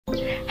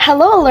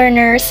Hello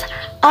learners!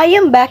 I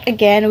am back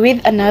again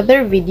with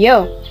another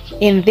video.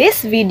 In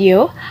this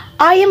video,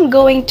 I am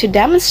going to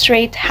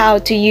demonstrate how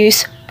to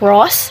use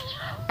prose,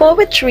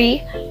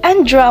 poetry,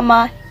 and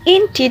drama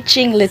in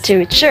teaching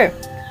literature.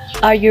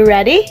 Are you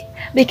ready?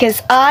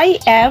 Because I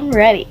am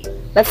ready.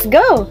 Let's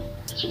go!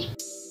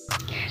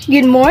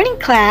 Good morning,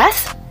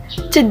 class!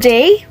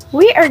 Today,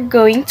 we are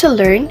going to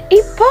learn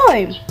a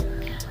poem.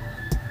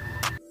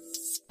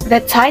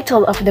 The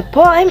title of the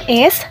poem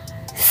is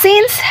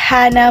Since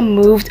Hannah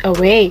Moved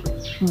Away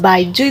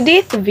by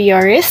Judith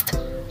Viorist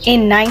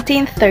in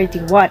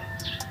 1931.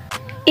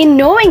 In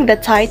knowing the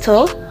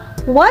title,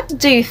 what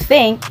do you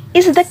think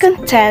is the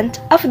content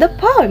of the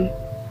poem?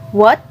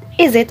 What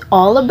is it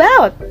all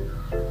about?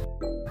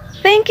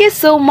 Thank you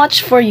so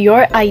much for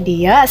your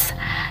ideas.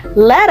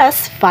 Let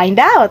us find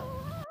out.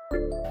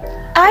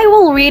 I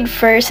will read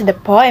first the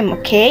poem,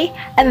 okay?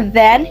 And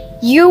then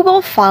you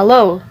will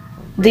follow.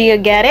 Do you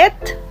get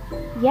it?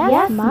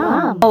 Yes,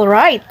 Mom.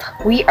 Alright,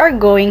 we are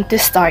going to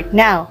start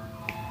now.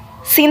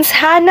 Since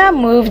Hannah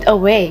moved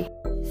away.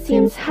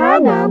 Since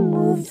Hannah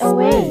moved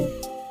away.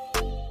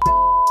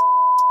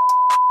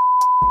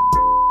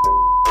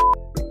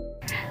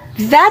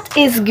 That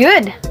is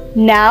good.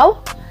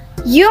 Now,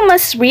 you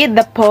must read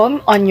the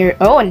poem on your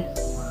own.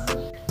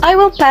 I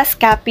will pass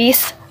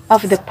copies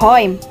of the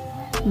poem,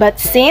 but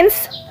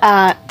since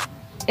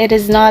it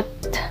is not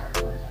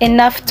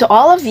enough to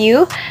all of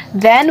you,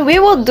 then we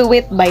will do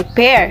it by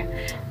pair.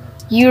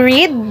 You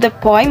read the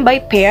poem by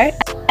pair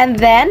and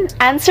then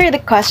answer the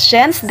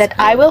questions that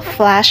I will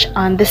flash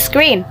on the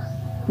screen.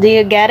 Do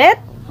you get it?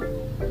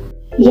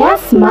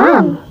 Yes,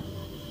 Mom.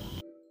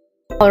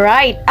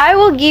 Alright, I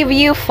will give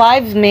you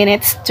 5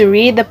 minutes to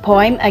read the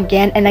poem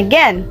again and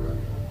again.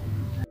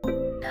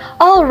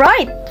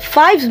 Alright,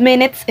 5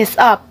 minutes is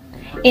up.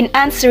 In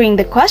answering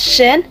the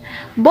question,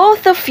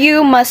 both of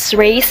you must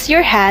raise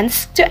your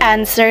hands to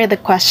answer the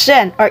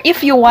question, or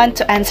if you want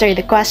to answer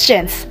the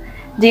questions.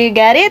 Do you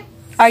get it?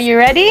 Are you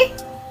ready?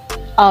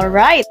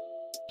 Alright.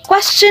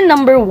 Question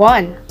number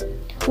 1.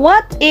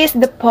 What is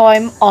the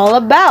poem all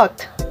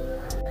about?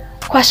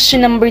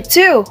 Question number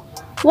 2.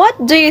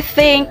 What do you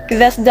think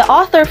that the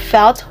author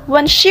felt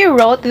when she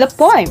wrote the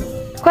poem?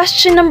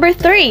 Question number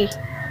 3.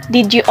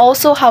 Did you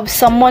also have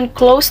someone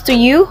close to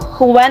you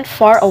who went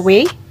far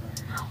away?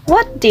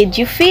 What did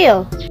you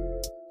feel?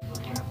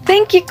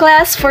 Thank you,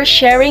 class, for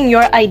sharing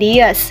your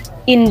ideas.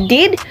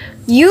 Indeed,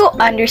 you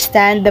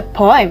understand the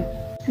poem.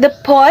 The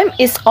poem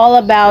is all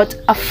about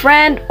a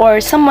friend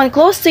or someone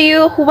close to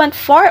you who went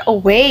far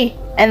away.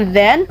 And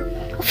then,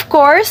 of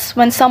course,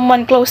 when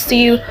someone close to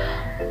you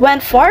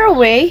went far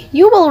away,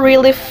 you will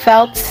really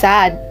felt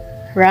sad,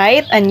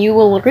 right? And you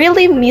will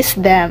really miss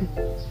them.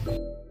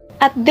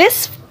 At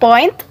this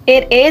point,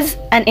 it is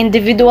an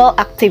individual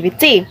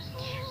activity.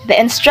 The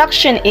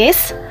instruction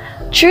is,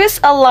 choose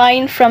a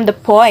line from the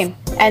poem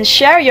and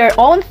share your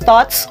own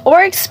thoughts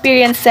or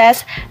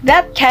experiences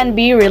that can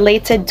be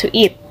related to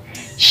it.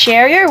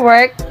 Share your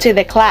work to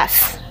the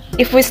class.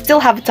 If we still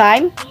have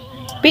time,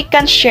 we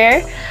can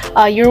share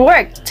your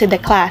work to the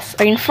class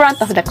or in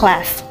front of the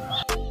class.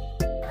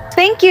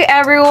 Thank you,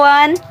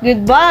 everyone.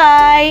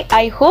 Goodbye.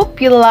 I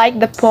hope you like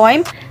the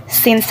poem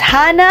Since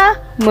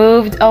Hannah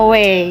Moved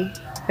Away.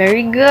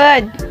 Very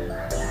good.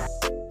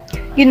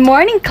 Good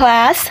morning,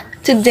 class.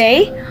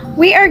 Today,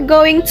 we are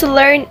going to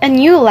learn a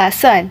new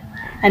lesson.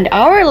 And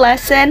our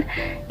lesson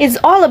is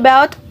all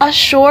about a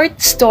short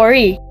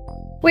story.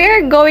 We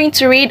are going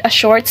to read a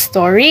short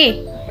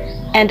story.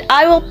 And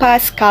I will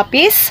pass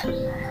copies.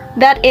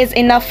 That is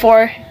enough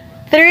for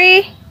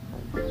 3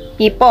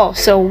 people.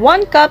 So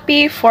 1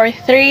 copy for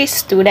 3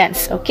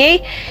 students,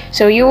 okay?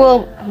 So you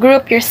will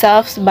group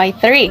yourselves by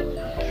 3.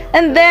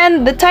 And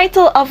then the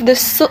title of the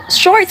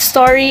short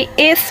story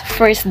is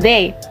First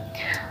Day.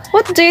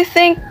 What do you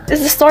think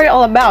is the story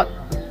all about?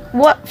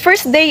 What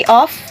first day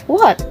of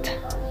what?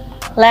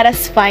 Let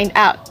us find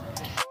out.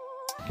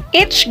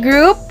 Each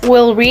group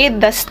will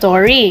read the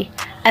story,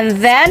 and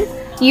then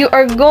you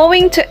are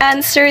going to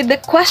answer the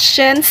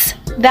questions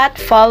that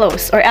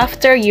follows, or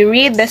after you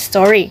read the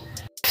story.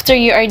 After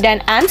you are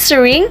done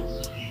answering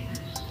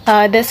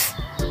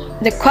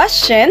the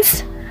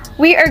questions,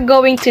 we are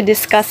going to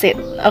discuss it,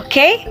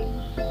 okay?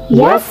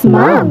 Yes,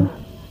 Mom.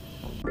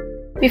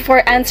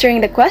 Before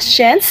answering the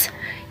questions,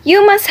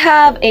 you must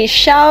have a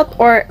shout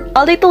or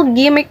a little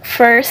gimmick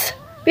first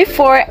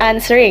before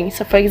answering.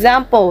 So for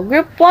example,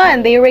 group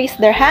 1, they raise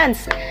their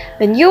hands.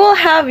 Then you will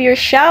have your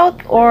shout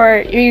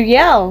or your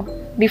yell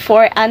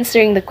before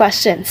answering the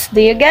questions. Do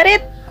you get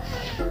it?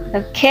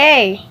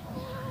 Okay.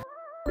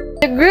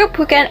 The group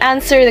who can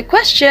answer the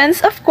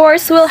questions, of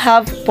course, will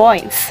have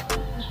points.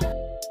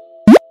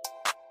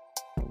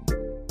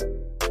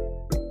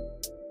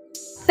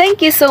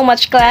 Thank you so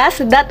much, class.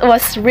 That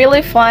was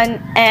really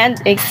fun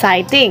and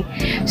exciting.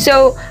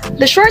 So,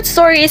 the short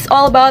story is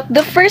all about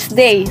the first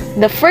day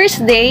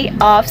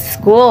of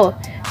school.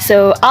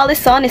 So,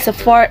 Allison is a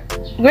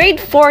grade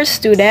 4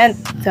 student.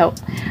 So,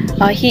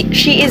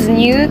 she is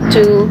new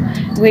to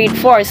grade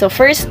 4. So,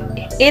 first,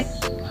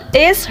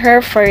 is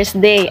her first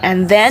day,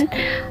 and then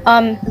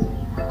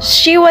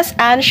she was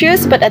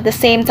anxious but at the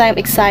same time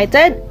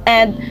excited,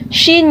 and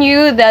she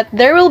knew that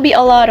there will be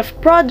a lot of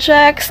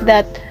projects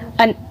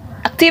and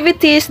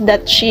activities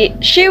that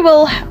she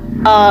will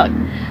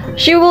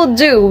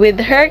do with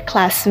her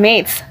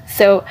classmates.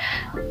 So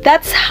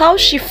that's how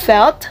she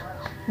felt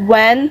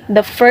when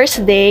the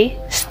first day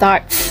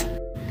starts.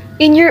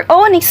 In your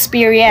own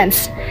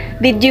experience,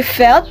 did you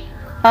felt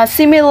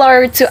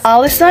similar to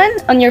Allison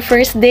on your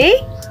first day?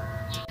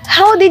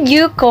 How did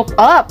you cope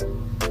up?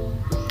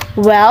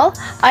 Well,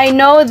 I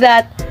know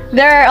that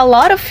there are a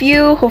lot of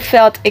you who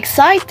felt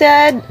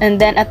excited and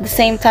then at the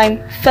same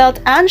time felt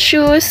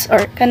anxious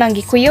or kanang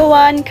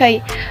gikuyawan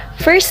kay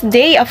first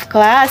day of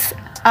class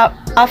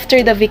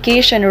after the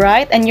vacation,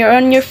 right? And you're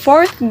on your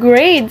 4th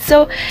grade,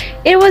 so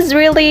it was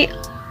really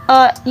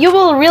you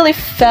will really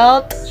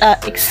felt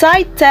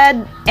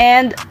excited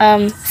and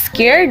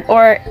scared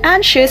or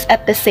anxious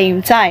at the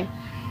same time.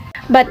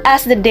 But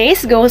as the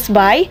days goes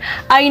by,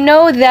 I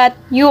know that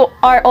you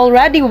are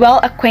already well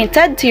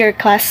acquainted to your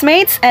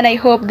classmates, and I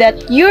hope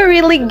that you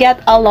really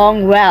get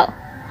along well.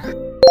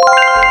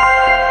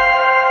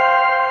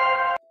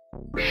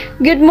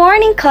 Good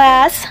morning,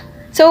 class!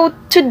 So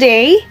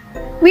today,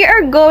 we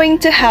are going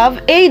to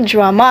have a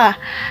drama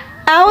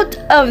out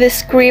of the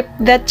script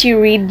that you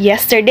read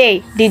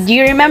yesterday. Did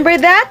you remember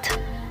that?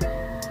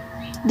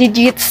 Did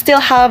you still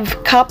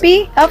have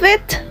copy of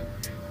it?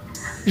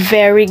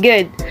 Very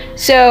good.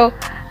 So,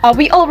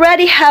 we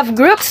already have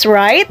groups,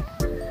 right?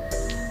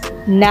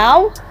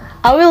 Now,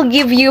 I will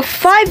give you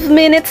 5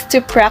 minutes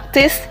to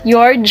practice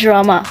your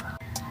drama.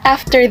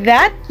 After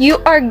that, you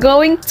are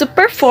going to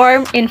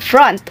perform in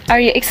front. Are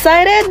you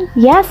excited?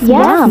 Yes,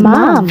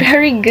 Mom.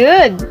 Very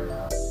good.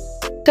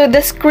 So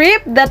the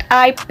script that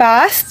I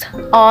passed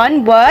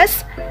on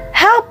was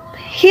Help,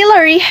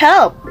 Hillary,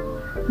 Help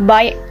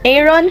by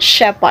Aaron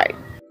Shepard.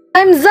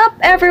 Time's up,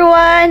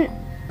 everyone!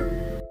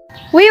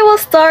 We will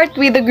start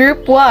with the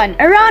group 1.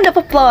 A round of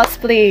applause,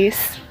 please.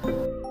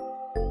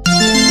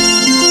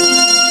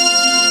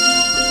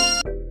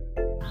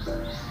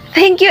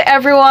 Thank you,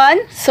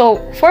 everyone.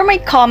 So, for my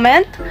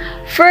comment,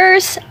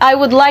 first, I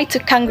would like to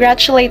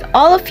congratulate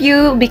all of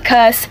you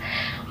because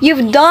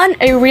you've done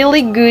a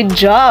really good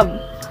job.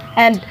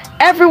 And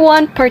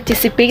everyone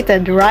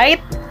participated, right?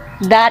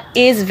 That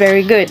is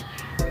very good.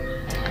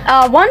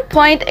 One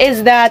point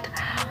is that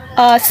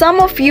some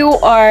of you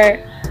are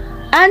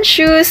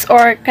anxious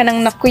or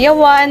kanang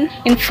nakuyawan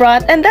in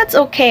front, and that's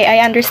okay.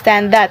 I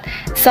understand that.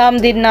 Some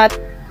did not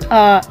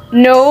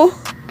know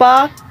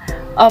pa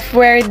of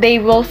where they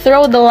will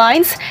throw the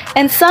lines,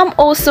 and some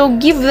also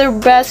give their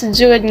best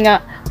jud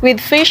nga with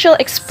facial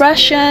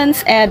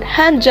expressions and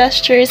hand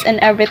gestures and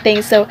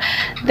everything. So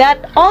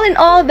that all in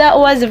all, that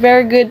was a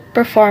very good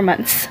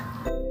performance.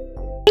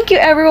 Thank you,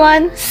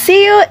 everyone.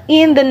 See you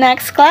in the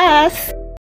next class.